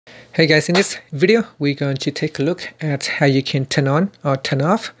Hey guys, in this video we're going to take a look at how you can turn on or turn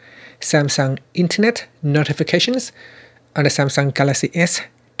off Samsung Internet notifications on the Samsung Galaxy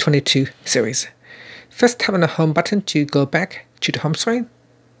S22 series. First, tap on the home button to go back to the home screen,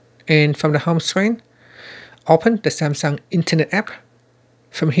 and from the home screen open the Samsung Internet app.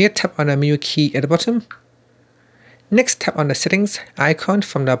 From here, tap on the menu key at the bottom. Next, tap on the settings icon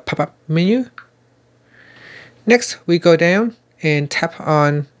from the pop-up menu. Next, we go down and tap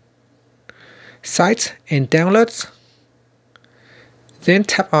on Sites and Downloads. Then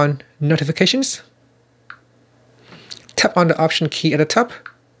tap on Notifications. Tap on the Option key at the top.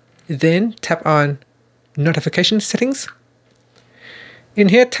 Then tap on Notification Settings. In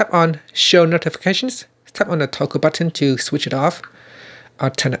here, tap on Show Notifications. Tap on the toggle button to switch it off or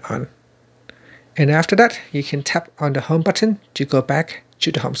turn it on. And after that, you can tap on the Home button to go back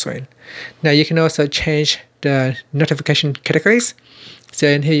to the home screen. Now you can also change the notification categories. So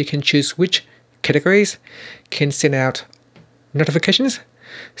in here you can choose which categories can send out notifications.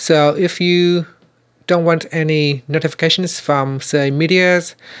 So if you don't want any notifications from, say,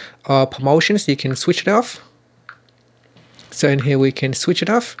 medias or promotions, you can switch it off. So in here we can switch it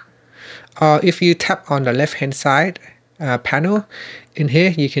off. Or if you tap on the left hand side panel, in here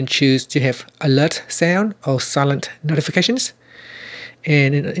you can choose to have alert sound or silent notifications.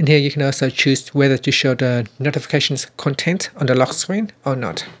 And in here you can also choose whether to show the notifications content on the lock screen or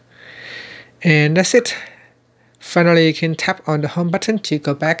not. And that's it. Finally, you can tap on the home button to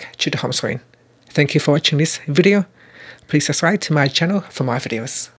go back to the home screen. Thank you for watching this video. Please subscribe to my channel for more videos.